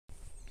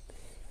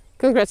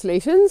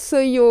Congratulations. So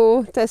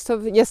your test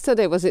of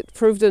yesterday, was it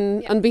proved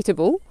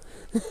unbeatable?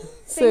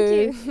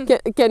 Thank you.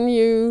 Can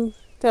you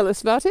tell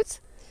us about it?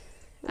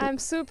 I'm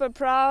super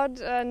proud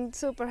and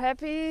super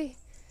happy.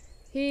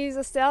 He's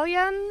a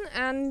stallion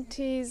and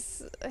he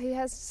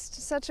has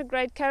such a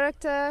great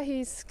character.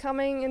 He's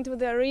coming into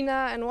the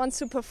arena and wants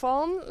to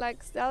perform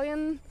like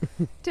stallion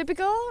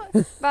typical,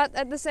 but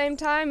at the same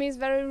time he's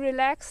very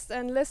relaxed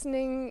and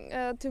listening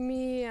to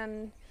me,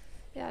 and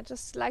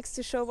just likes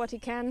to show what he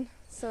can.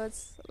 So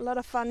it's a lot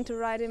of fun to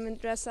ride him in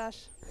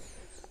dressage.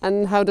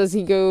 And how does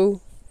he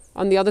go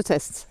on the other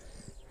tests?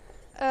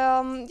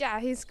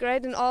 He's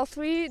great in all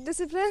three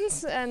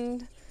disciplines,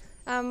 and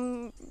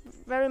I'm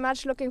very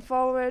much looking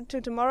forward to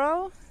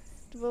tomorrow.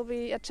 It will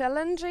be a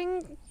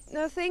challenging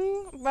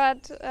thing,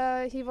 but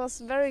he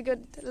was very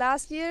good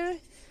last year.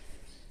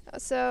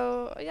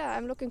 So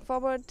I'm looking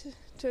forward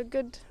to a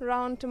good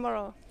round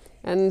tomorrow.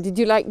 And did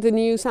you like the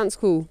new sand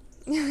school?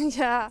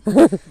 Yeah,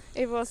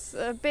 it was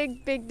a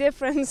big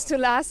difference to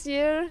last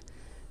year.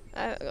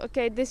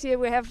 This year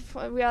we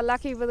are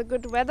lucky with the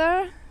good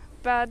weather,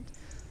 but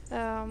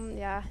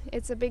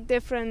it's a big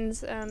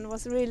difference, and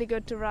was really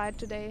good to ride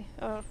today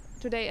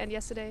and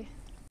yesterday.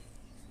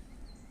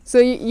 So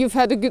you've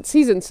had a good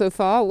season so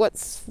far.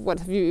 What's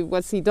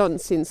he done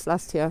since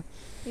last year?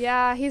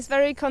 Yeah, he's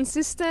very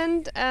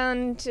consistent,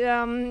 and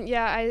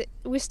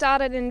we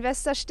started in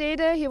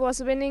Westerstede. He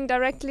was winning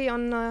directly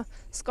on a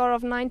score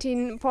of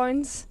 19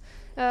 points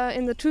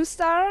in the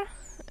 2-star,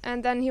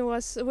 and then he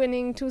was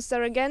winning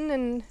 2-star again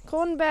in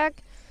Kronenberg,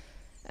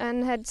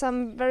 and had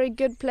some very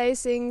good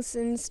placings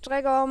in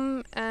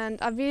Stregom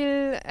and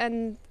Avil,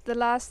 and the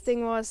last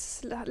thing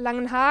was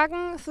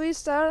Langenhagen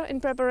 3-star in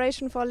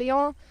preparation for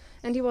Lyon,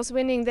 and he was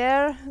winning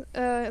there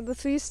the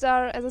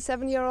 3-star as a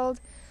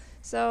 7-year-old.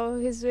 So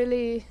he's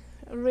really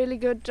a really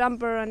good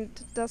jumper and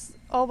does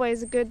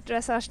always a good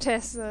dressage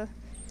test.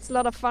 It's a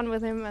lot of fun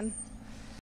with him, and